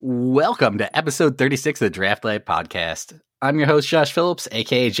Welcome to episode 36 of the Draft Lab podcast. I'm your host, Josh Phillips,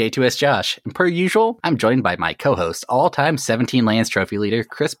 aka J2S Josh, and per usual, I'm joined by my co-host, all-time 17 Lands trophy leader,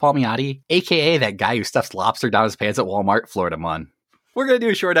 Chris Palmiotti, aka that guy who stuffs lobster down his pants at Walmart, Florida Mun. We're going to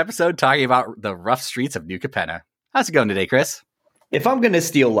do a short episode talking about the rough streets of New Capenna. How's it going today, Chris? If I'm going to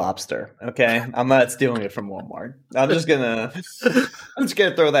steal lobster, okay, I'm not stealing it from Walmart. I'm just going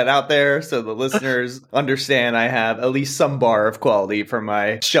to throw that out there so the listeners understand I have at least some bar of quality for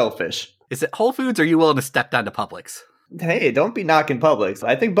my shellfish. Is it Whole Foods or are you willing to step down to Publix? Hey, don't be knocking Publix.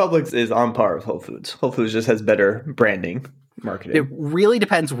 I think Publix is on par with Whole Foods. Whole Foods just has better branding, marketing. It really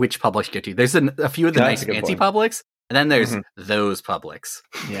depends which Publix you go to. There's a few of the nice fancy Publix, and then there's those Publix.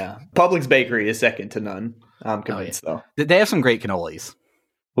 Yeah. Publix Bakery is second to none. I'm convinced, though. They have some great cannolis.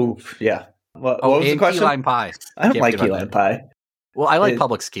 Oof, yeah. What was the question? Key lime pie. I don't like key lime pie. Well, I like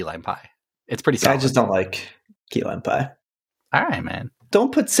Publix key lime pie. It's pretty solid. I just don't like key lime pie. All right, man.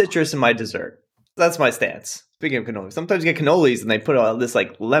 Don't put citrus in my dessert. That's my stance. Speaking of cannolis, sometimes you get cannolis and they put all this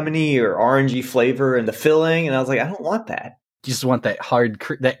like lemony or orangey flavor in the filling, and I was like, I don't want that. You just want that hard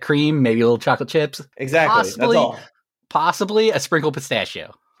that cream, maybe a little chocolate chips. Exactly. That's all. Possibly a sprinkled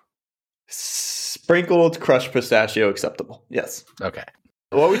pistachio. Sprinkled crushed pistachio acceptable. Yes. Okay.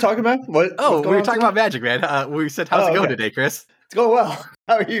 What are we talking about? We were talking about magic, man. We said, how's it going today, Chris? It's going well.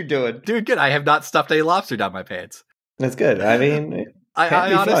 How are you doing? Doing good. I have not stuffed any lobster down my pants. That's good. I mean,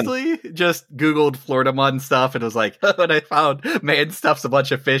 I honestly just Googled Florida Mun stuff and was like, when I found man stuffs a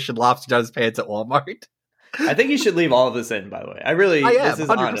bunch of fish and lobster down his pants at Walmart. I think you should leave all of this in, by the way. This is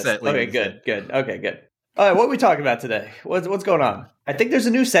honest. Okay, good. Okay, good. All right, what are we talking about today? What's going on? I think there's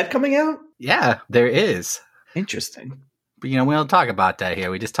a new set coming out. Yeah, there is. Interesting. But, we don't talk about that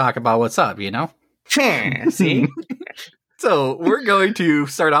here. We just talk about what's up, See? So we're going to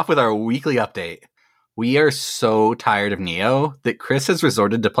start off with our weekly update. We are so tired of Neo that Chris has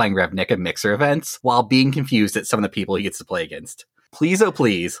resorted to playing Ravnica mixer events while being confused at some of the people he gets to play against. Please, oh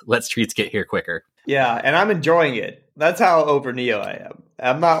please, let Streets get here quicker. Yeah, and I'm enjoying it. That's how over Neo I am.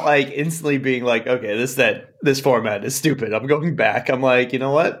 I'm not like instantly being like, okay, this format is stupid. I'm going back. I'm like, you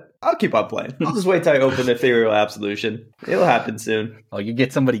know what? I'll keep on playing. I'll just wait till I open Ethereal Absolution. It'll happen soon. Oh, you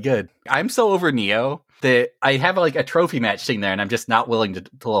get somebody good. I'm so over Neo that I have like a trophy match sitting there and I'm just not willing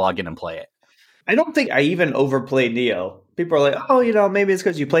to log in and play it. I don't think I even overplayed Neo. People are like, oh, maybe it's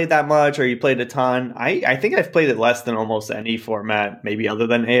because you played that much or you played a ton. I think I've played it less than almost any format, maybe other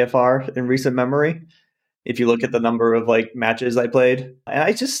than AFR in recent memory. If you look at the number of like matches I played. And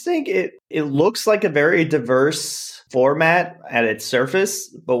I just think it looks like a very diverse format at its surface.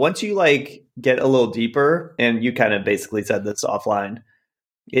 But once you like get a little deeper, and you kind of basically said this offline,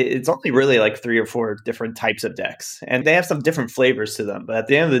 it's only really like 3 or 4 different types of decks. And they have some different flavors to them. But at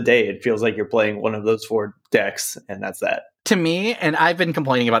the end of the day, it feels like you're playing one of those 4 decks, and that's that. To me, and I've been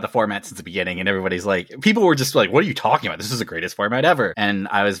complaining about the format since the beginning, and everybody's like, people were just like, what are you talking about? This is the greatest format ever. And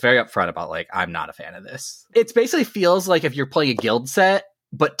I was very upfront about like, I'm not a fan of this. It basically feels like if you're playing a guild set,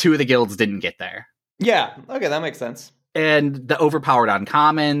 but 2 of the guilds didn't get there. Yeah. Okay, that makes sense. And the overpowered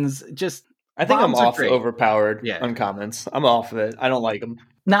uncommons, just... I think I'm off overpowered uncommons. I'm off of it. I don't like them.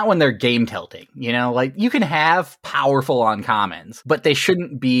 Not when they're game tilting, like you can have powerful uncommons, but they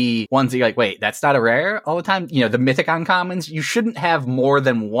shouldn't be ones that you're like, wait, that's not a rare all the time. The mythic uncommons, you shouldn't have more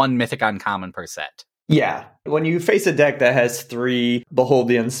than 1 mythic uncommon per set. Yeah. When you face a deck that has 3 Behold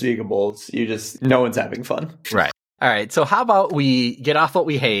the Unspeakables, no one's having fun. Right. All right. So how about we get off what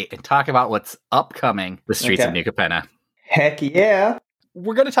we hate and talk about what's upcoming with Streets of New Capenna? Heck yeah.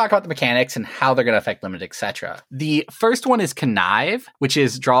 We're going to talk about the mechanics and how they're going to affect limited, etc. The first one is Connive, which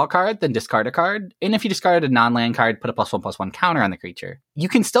is draw a card, then discard a card. And if you discard a non-land card, put a +1/+1 counter on the creature. You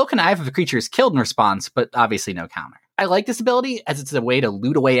can still connive if the creature is killed in response, but obviously no counter. I like this ability as it's a way to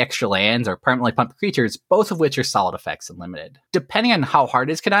loot away extra lands or permanently pump creatures, both of which are solid effects and limited. Depending on how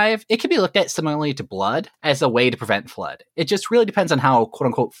hard is Connive, it can be looked at similarly to Blood as a way to prevent flood. It just really depends on how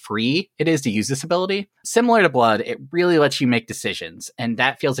quote-unquote free it is to use this ability. Similar to Blood, it really lets you make decisions, and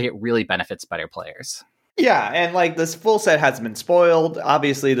that feels like it really benefits better players. Yeah, and like this full set hasn't been spoiled.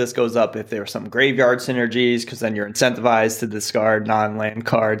 Obviously, this goes up if there are some graveyard synergies, because then you're incentivized to discard non-land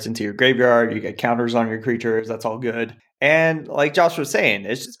cards into your graveyard. You get counters on your creatures. That's all good. And like Josh was saying,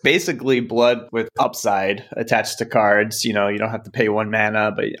 it's just basically Blood with upside attached to cards. You don't have to pay 1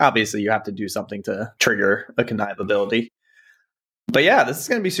 mana, but obviously you have to do something to trigger a connive ability. But yeah, this is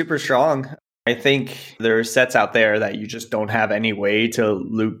going to be super strong. I think there are sets out there that you just don't have any way to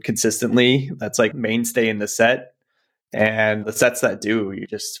loot consistently. That's like mainstay in the set. And the sets that do, you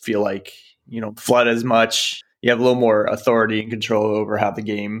just feel like you don't flood as much. You have a little more authority and control over how the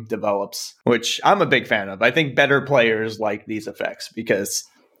game develops, which I'm a big fan of. I think better players like these effects because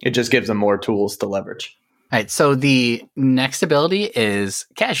it just gives them more tools to leverage. All right, so the next ability is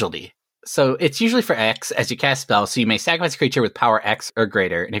Casualty. So it's usually for X as you cast spell, so you may sacrifice a creature with power X or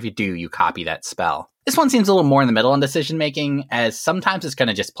greater, and if you do, you copy that spell. This one seems a little more in the middle on decision making, as sometimes it's going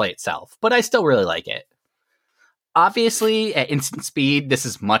to just play itself, but I still really like it. Obviously, at instant speed, this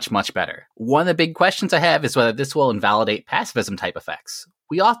is much, much better. One of the big questions I have is whether this will invalidate pacifism type effects.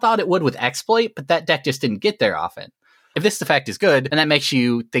 We all thought it would with Exploit, but that deck just didn't get there often. If this effect is good, then that makes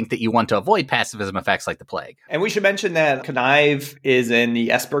you think that you want to avoid pacifism effects like the Plague. And we should mention that Connive is in the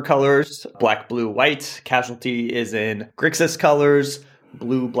Esper colors, black, blue, white. Casualty is in Grixis colors,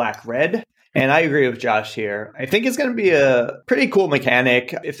 blue, black, red. And I agree with Josh here. I think it's going to be a pretty cool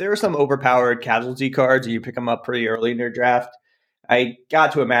mechanic. If there are some overpowered Casualty cards and you pick them up pretty early in your draft, I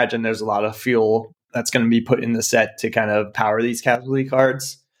got to imagine there's a lot of fuel that's going to be put in the set to kind of power these Casualty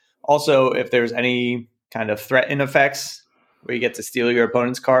cards. Also, if there's any kind of threaten effects where you get to steal your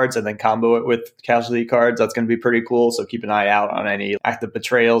opponent's cards and then combo it with Casualty cards, that's going to be pretty cool. So keep an eye out on any active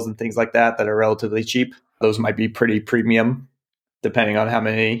betrayals and things like that are relatively cheap. Those might be pretty premium, depending on how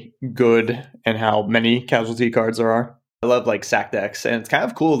many good and how many Casualty cards there are. I love like sack decks, and it's kind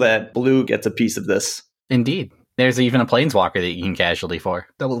of cool that blue gets a piece of this. Indeed. There's even a Planeswalker that you can Casualty for.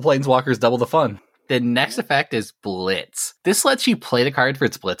 Double the Planeswalkers, double the fun. The next effect is Blitz. This lets you play the card for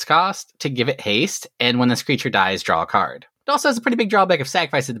its Blitz cost to give it haste, and when this creature dies, draw a card. It also has a pretty big drawback of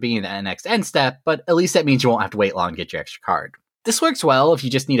sacrifice at the beginning of the next end step, but at least that means you won't have to wait long to get your extra card. This works well if you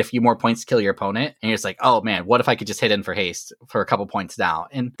just need a few more points to kill your opponent, and you're just like, oh man, what if I could just hit in for haste for a couple points down?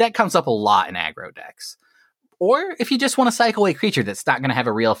 And that comes up a lot in aggro decks. Or if you just want to cycle a creature that's not going to have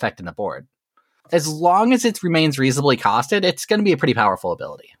a real effect in the board. As long as it remains reasonably costed, it's going to be a pretty powerful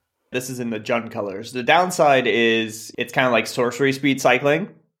ability. This is in the Jund colors. The downside is it's kind of like sorcery speed cycling,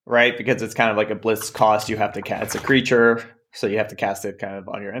 right? Because it's kind of like a Blitz cost. You have to cast a creature, so you have to cast it kind of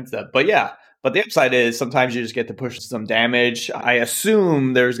on your end step. But yeah, but the upside is sometimes you just get to push some damage. I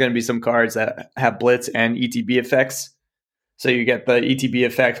assume there's going to be some cards that have Blitz and ETB effects. So you get the ETB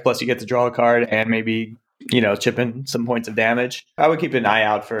effect, plus you get to draw a card and maybe, chip in some points of damage. I would keep an eye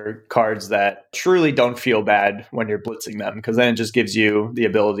out for cards that truly don't feel bad when you're blitzing them, because then it just gives you the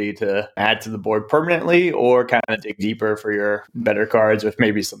ability to add to the board permanently or kind of dig deeper for your better cards with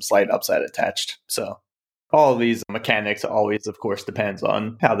maybe some slight upside attached. So all of these mechanics always, of course, depends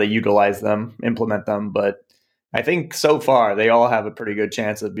on how they utilize them, implement them. But I think so far they all have a pretty good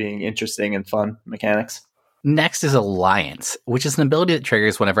chance of being interesting and fun mechanics. Next is Alliance, which is an ability that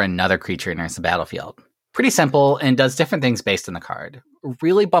triggers whenever another creature enters the battlefield. Pretty simple and does different things based on the card.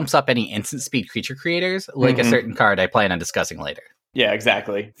 Really bumps up any instant speed creature creators, like a certain card I plan on discussing later. Yeah,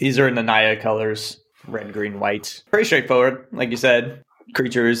 exactly. These are in the Naya colors, red, green, white. Pretty straightforward, like you said.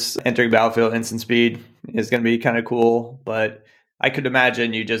 Creatures entering battlefield instant speed is going to be kind of cool, but I could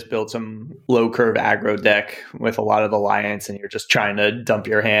imagine you just build some low curve aggro deck with a lot of Alliance and you're just trying to dump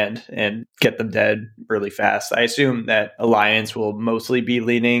your hand and get them dead really fast. I assume that Alliance will mostly be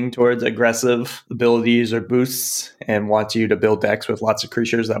leaning towards aggressive abilities or boosts and want you to build decks with lots of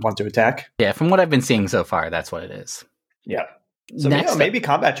creatures that want to attack. Yeah, from what I've been seeing so far, that's what it is. Yeah. So maybe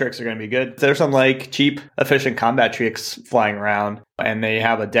combat tricks are going to be good. There's some like cheap, efficient combat tricks flying around, and they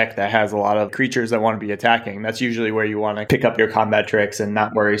have a deck that has a lot of creatures that want to be attacking. That's usually where you want to pick up your combat tricks and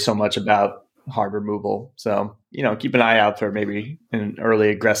not worry so much about hard removal. So, keep an eye out for maybe an early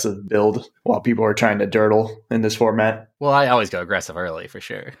aggressive build while people are trying to dirtle in this format. Well, I always go aggressive early for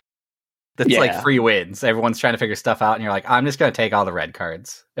sure. That's like free wins. Everyone's trying to figure stuff out, and you're like, I'm just going to take all the red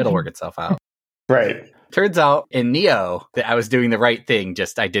cards. It'll work itself out. Right. Turns out in Neo that I was doing the right thing,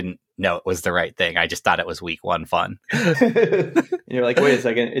 just I didn't know it was the right thing. I just thought it was week 1 fun. You're like, wait a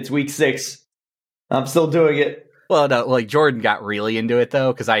second, it's week 6. I'm still doing it. Well, no, like Jordan got really into it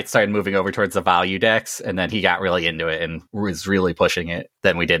though, because I started moving over towards the value decks, and then he got really into it and was really pushing it.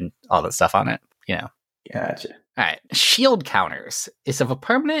 Then we did all that stuff on it, Gotcha. All right, shield counters. If a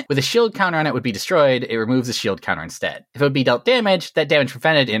permanent with a shield counter on it would be destroyed, it removes the shield counter instead. If it would be dealt damage, that damage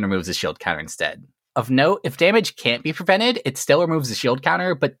prevented and removes the shield counter instead. Of note, if damage can't be prevented, it still removes the shield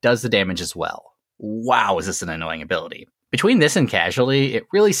counter, but does the damage as well. Wow, is this an annoying ability. Between this and Casualty, it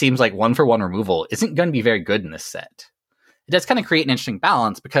really seems like 1-for-1 removal isn't going to be very good in this set. It does kind of create an interesting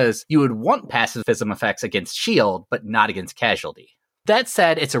balance, because you would want pacifism effects against shield, but not against Casualty. That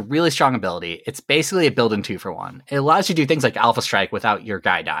said, it's a really strong ability. It's basically a build-in 2-for-1. It allows you to do things like Alpha Strike without your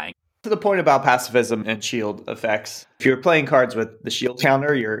guy dying. To the point about pacifism and shield effects, if you're playing cards with the shield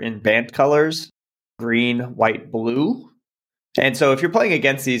counter, you're in banned colors. Green, white, blue. And so if you're playing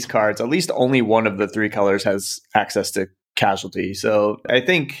against these cards, at least only one of the 3 colors has access to casualty. So I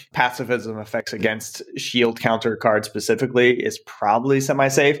think pacifism effects against shield counter cards specifically is probably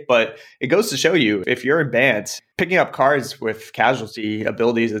semi-safe, but it goes to show you if you're in bans, picking up cards with casualty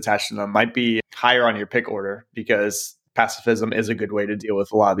abilities attached to them might be higher on your pick order because pacifism is a good way to deal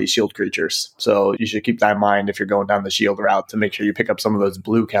with a lot of these shield creatures. So you should keep that in mind if you're going down the shield route to make sure you pick up some of those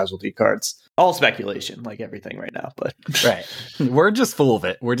blue casualty cards. All speculation, like everything right now, but right. We're just full of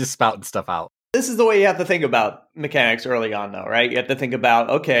it. We're just spouting stuff out. This is the way you have to think about mechanics early on, though, right? You have to think about,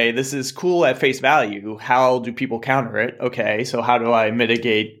 okay, this is cool at face value. How do people counter it? Okay, so how do I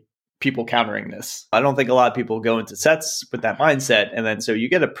mitigate people countering this? I don't think a lot of people go into sets with that mindset. And then so you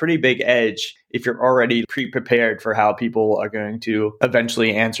get a pretty big edge if you're already pre-prepared for how people are going to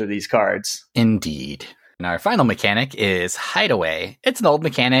eventually answer these cards. Indeed. And our final mechanic is Hideaway. It's an old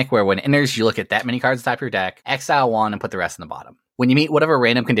mechanic where when it enters, you look at that many cards at the top of your deck, exile one, and put the rest in the bottom. When you meet whatever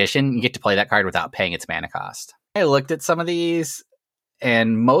random condition, you get to play that card without paying its mana cost. I looked at some of these,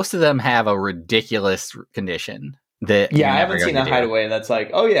 and most of them have a ridiculous condition. I haven't seen a Hideaway that's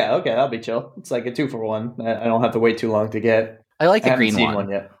like, oh yeah, okay, that'll be chill. It's like a 2-for-1. I don't have to wait too long to get. I like the green one. I haven't one.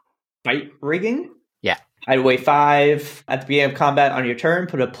 seen one yet. Fight Rigging? Yeah. Hideaway 5. At the beginning of combat on your turn,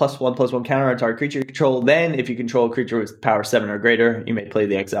 put a +1/+1 counter on target creature you control. Then, if you control a creature with power 7 or greater, you may play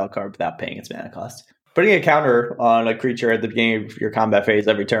the exile card without paying its mana cost. Putting a counter on a creature at the beginning of your combat phase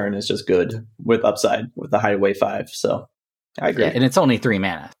every turn is just good with upside with the Hideaway 5. So, I agree. Yeah, and it's only 3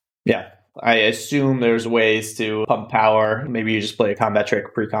 mana. Yeah. I assume there's ways to pump power. Maybe you just play a combat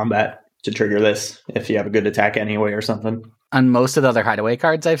trick pre-combat to trigger this if you have a good attack anyway or something. On most of the other Hideaway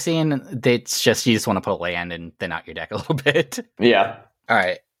cards I've seen, it's just you just want to put a land and thin out your deck a little bit. Yeah. All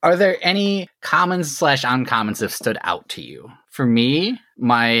right. Are there any commons/uncommons that have stood out to you? For me,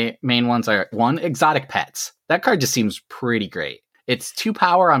 my main ones are 1, Exotic Pets. That card just seems pretty great. It's 2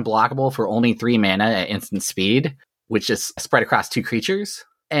 power unblockable for only 3 mana at instant speed, which is spread across 2 creatures.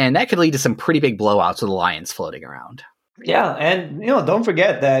 And that could lead to some pretty big blowouts with alliance floating around. Yeah, and don't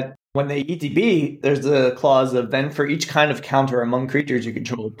forget that when they ETB, there's the clause of then for each kind of counter among creatures you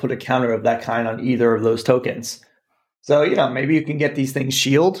control, put a counter of that kind on either of those tokens. So, maybe you can get these things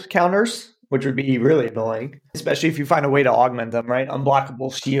shield counters, which would be really annoying, especially if you find a way to augment them, right?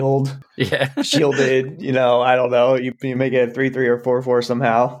 Unblockable shield, shielded, I don't know. You make it a 3/3 or 4/4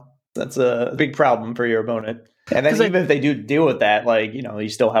 somehow. That's a big problem for your opponent. And then even if they do deal with that, you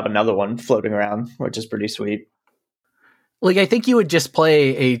still have another one floating around, which is pretty sweet. I think you would just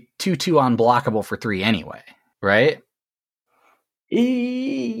play a 2/2 unblockable for 3 anyway, right?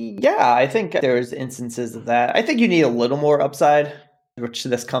 Yeah, I think there's instances of that. I think you need a little more upside, which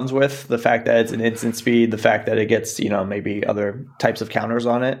this comes with. The fact that it's an instant speed, the fact that it gets, maybe other types of counters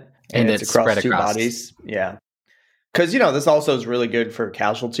on it. And it's across 2 bodies. Yeah. Because, this also is really good for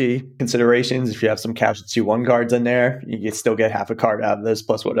casualty considerations. If you have some casualty 1 cards in there, you can still get half a card out of this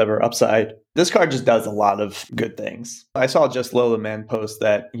plus whatever upside. This card just does a lot of good things. I saw just Lola Man post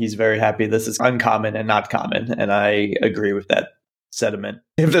that he's very happy this is uncommon and not common. And I agree with that sentiment.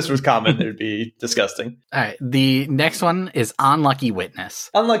 If this was common, it would be disgusting. All right. The next one is Unlucky Witness.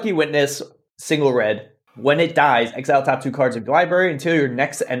 Unlucky Witness, single red. When it dies, exile top 2 cards of your library until your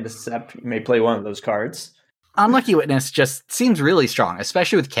next end step. You may play one of those cards. Unlucky Witness just seems really strong,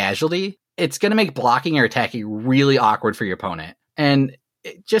 especially with casualty. It's going to make blocking or attacking really awkward for your opponent. And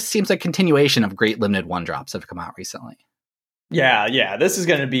it just seems like continuation of great limited 1-drops that have come out recently. Yeah. This is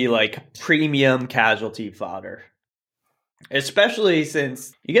going to be like premium casualty fodder. Especially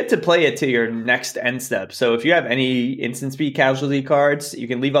since you get to play it to your next end step. So if you have any instant speed casualty cards, you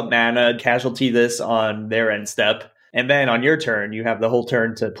can leave up mana, casualty this on their end step. And then on your turn, you have the whole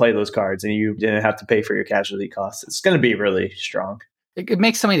turn to play those cards and you didn't have to pay for your casualty costs. It's going to be really strong. It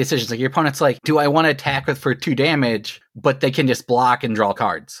makes so many decisions. Like your opponent's like, do I want to attack for 2 damage, but they can just block and draw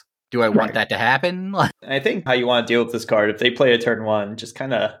cards? Do I want that to happen? I think how you want to deal with this card, if they play a turn 1, just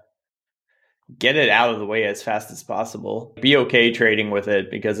kind of get it out of the way as fast as possible. Be okay trading with it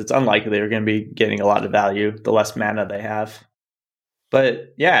because it's unlikely they're going to be getting a lot of value the less mana they have.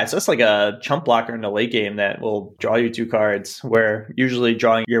 But yeah, it's just like a chump blocker in the late game that will draw you 2 cards, where usually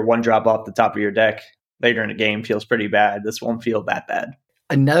drawing your 1-drop off the top of your deck later in the game feels pretty bad. This won't feel that bad.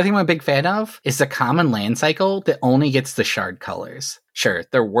 Another thing I'm a big fan of is the common land cycle that only gets the shard colors. Sure,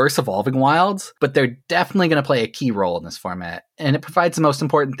 they're worse evolving wilds, but they're definitely going to play a key role in this format. And it provides the most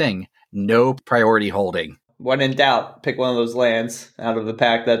important thing, no priority holding. When in doubt, pick one of those lands out of the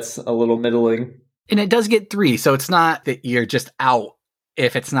pack that's a little middling. And it does get 3, so it's not that you're just out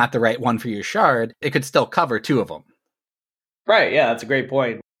if it's not the right one for your shard. It could still cover 2 of them. Right, yeah, that's a great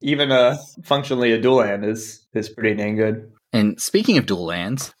point. Even functionally a dual land is pretty dang good. And speaking of dual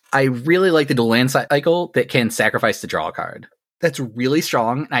lands, I really like the dual land cycle that can sacrifice to draw a card. That's really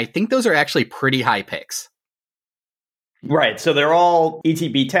strong, and I think those are actually pretty high picks. Right, so they're all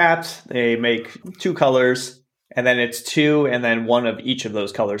ETB taps. They make 2 colors, and then it's 2, and then 1 of each of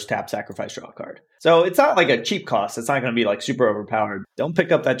those colors tap, sacrifice, draw a card. So it's not like a cheap cost. It's not going to be like super overpowered. Don't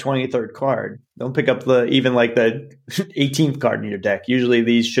pick up that 23rd card. Don't pick up even like the 18th card in your deck. Usually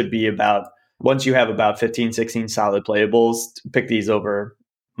these should be about, once you have about 15, 16 solid playables, pick these over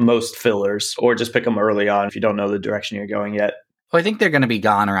most fillers, or just pick them early on if you don't know the direction you're going yet. Well, I think they're going to be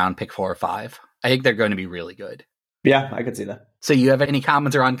gone around pick 4 or 5. I think they're going to be really good. Yeah, I could see that. So you have any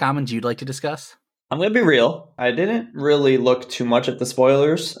commons or uncommons you'd like to discuss? I'm going to be real. I didn't really look too much at the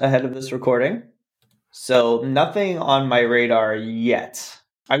spoilers ahead of this recording. So nothing on my radar yet.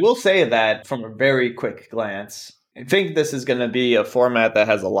 I will say that from a very quick glance, I think this is going to be a format that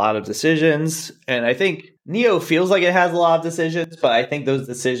has a lot of decisions. And I think Neo feels like it has a lot of decisions, but I think those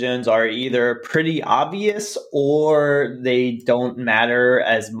decisions are either pretty obvious or they don't matter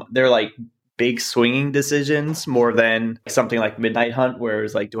they're like big swinging decisions more than something like Midnight Hunt, where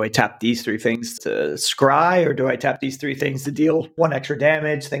it's like, do I tap these 3 things to scry, or do I tap these 3 things to deal 1 extra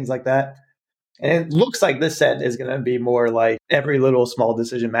damage, things like that. And it looks like this set is going to be more like every little small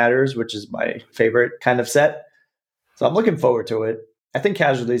decision matters, which is my favorite kind of set. So I'm looking forward to it. I think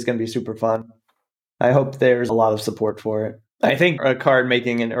Casualty is going to be super fun. I hope there's a lot of support for it. I think a card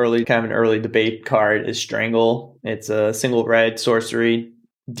making an early debate card is Strangle. It's a single red sorcery.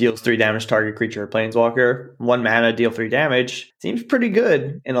 Deals 3 damage to target creature or planeswalker. 1 mana, deal 3 damage. Seems pretty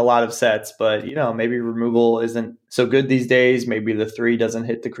good in a lot of sets, but maybe removal isn't so good these days. Maybe the 3 doesn't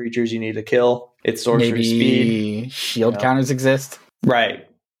hit the creatures you need to kill. It's sorcery speed. Shield counters exist. Right.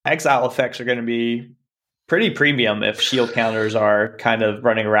 Exile effects are going to be pretty premium if shield counters are kind of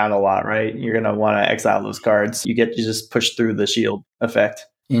running around a lot, right? You're going to want to exile those cards. You just push through the shield effect.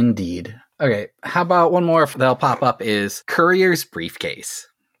 Indeed. Okay, how about one more that'll pop up is Courier's Briefcase.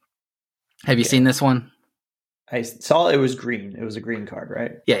 Have you seen this one? I saw it was green. It was a green card,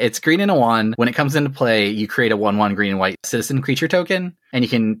 right? Yeah, it's green and a 1. When it comes into play, you create a 1/1 green and white citizen creature token, and you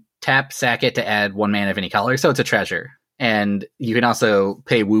can tap, sack it to add 1 mana of any color, so it's a treasure. And you can also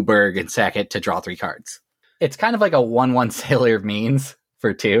pay Wooburg and sack it to draw 3 cards. It's kind of like a 1/1 Sailor of Means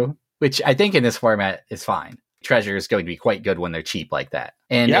for 2, which I think in this format is fine. Treasure is going to be quite good when they're cheap like that.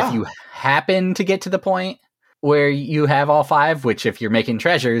 And if you happen to get to the point where you have all 5, which if you're making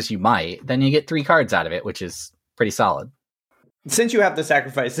treasures, you might, then you get 3 cards out of it, which is pretty solid. Since you have to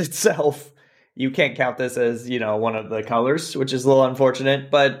sacrifice itself, you can't count this as, one of the colors, which is a little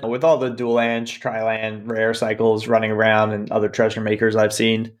unfortunate. But with all the dual land, tri-land, rare cycles running around and other treasure makers I've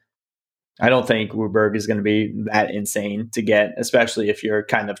seen, I don't think Wooburg is going to be that insane to get, especially if you're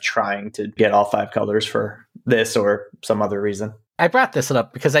kind of trying to get all 5 colors for this or some other reason. I brought this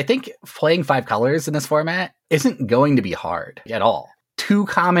up because I think playing 5 colors in this format isn't going to be hard at all. 2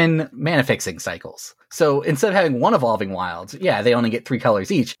 common mana fixing cycles. So instead of having 1 Evolving Wilds, they only get 3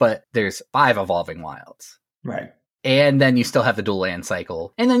 colors each, but there's 5 Evolving Wilds. Right. And then you still have the dual land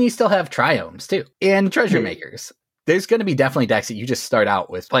cycle. And then you still have Triomes too. And treasure makers. There's going to be definitely decks that you just start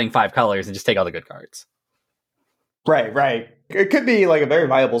out with playing 5 colors and just take all the good cards. Right. It could be like a very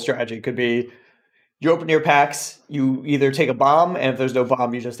viable strategy. It could be you open your packs, you either take a bomb, and if there's no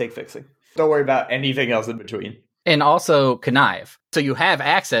bomb, you just take fixing. Don't worry about anything else in between. And also connive. So you have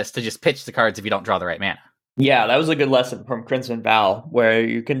access to just pitch the cards if you don't draw the right mana. Yeah, that was a good lesson from Crimson Vow, where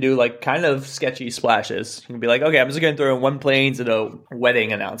you can do like kind of sketchy splashes. You can be like, okay, I'm just going to throw in 1 Plains and a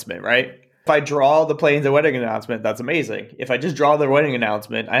wedding announcement, right? If I draw the Plains and wedding announcement, that's amazing. If I just draw the wedding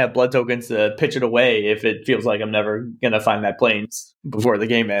announcement, I have blood tokens to pitch it away if it feels like I'm never going to find that Plains before the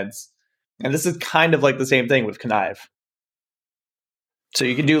game ends. And this is kind of like the same thing with Connive. So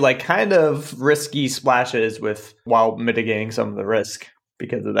you can do like kind of risky splashes while mitigating some of the risk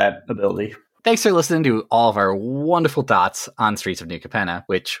because of that ability. Thanks for listening to all of our wonderful thoughts on Streets of New Capenna,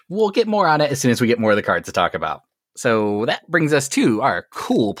 which we'll get more on it as soon as we get more of the cards to talk about. So that brings us to our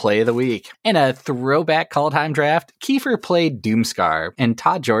cool play of the week. In a throwback call time draft, Kiefer played Doomscar, and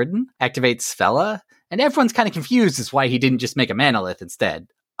Todd Jordan activates Fella, and everyone's kind of confused as why he didn't just make a Manalith instead.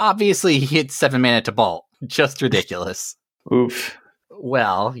 Obviously, he hit 7 mana to Bolt. Just ridiculous. Oof.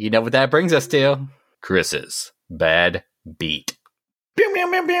 Well, you know what that brings us to? Chris's Bad Beat. Pew,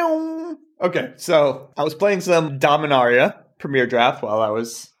 pew, pew, pew. Okay, so I was playing some Dominaria Premier Draft while I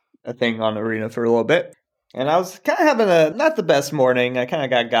was a thing on Arena for a little bit. And I was kind of having not the best morning. I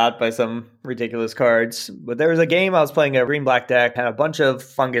kind of got by some ridiculous cards. But there was a game I was playing a green-black deck, had a bunch of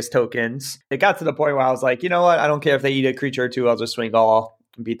fungus tokens. It got to the point where I was like, you know what? I don't care if they eat a creature or 2. I'll just swing all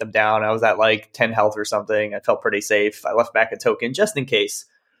and beat them down. I was at like 10 health or something. I felt pretty safe. I left back a token just in case.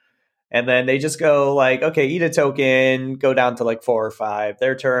 And then they just go like, okay, eat a token, go down to like 4 or 5.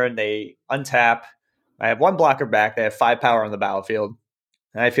 Their turn, they untap. I have 1 blocker back. They have 5 power on the battlefield.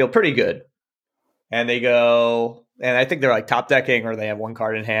 And I feel pretty good. And they go, and I think they're like top decking or they have 1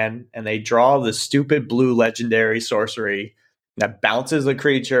 card in hand. And they draw the stupid blue legendary sorcery that bounces a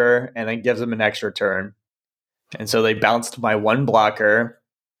creature and then gives them an extra turn. And so they bounced my 1 blocker,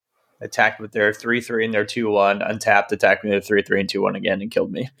 attacked with their 3/3 and their 2/1, untapped, attacked with their 3/3 and 2/1 again, and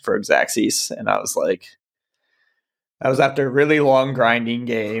killed me for Xaxis. And I was like, I was after a really long grinding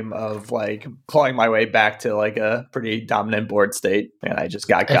game of like clawing my way back to like a pretty dominant board state. And I just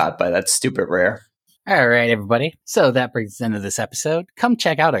got by that stupid rare. All right, everybody. So that brings us into this episode. Come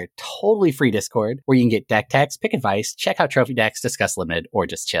check out our totally free Discord where you can get deck techs, pick advice, check out trophy decks, discuss limited, or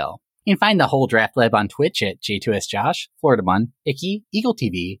just chill. You can find the whole Draft Lab on Twitch at J2SJosh, Florida Mun, Icky, Eagle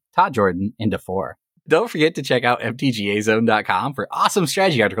TV, Todd Jordan, and DeFore. Don't forget to check out mtgazone.com for awesome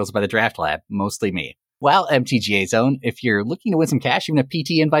strategy articles by the Draft Lab, mostly me. While MTGA Zone, if you're looking to win some cash, even a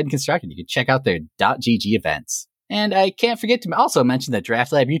PT invite and constructed, you can check out their .gg events. And I can't forget to also mention the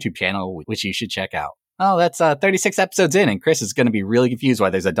Draft Lab YouTube channel, which you should check out. Oh, that's 36 episodes in, and Chris is going to be really confused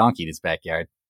why there's a donkey in his backyard.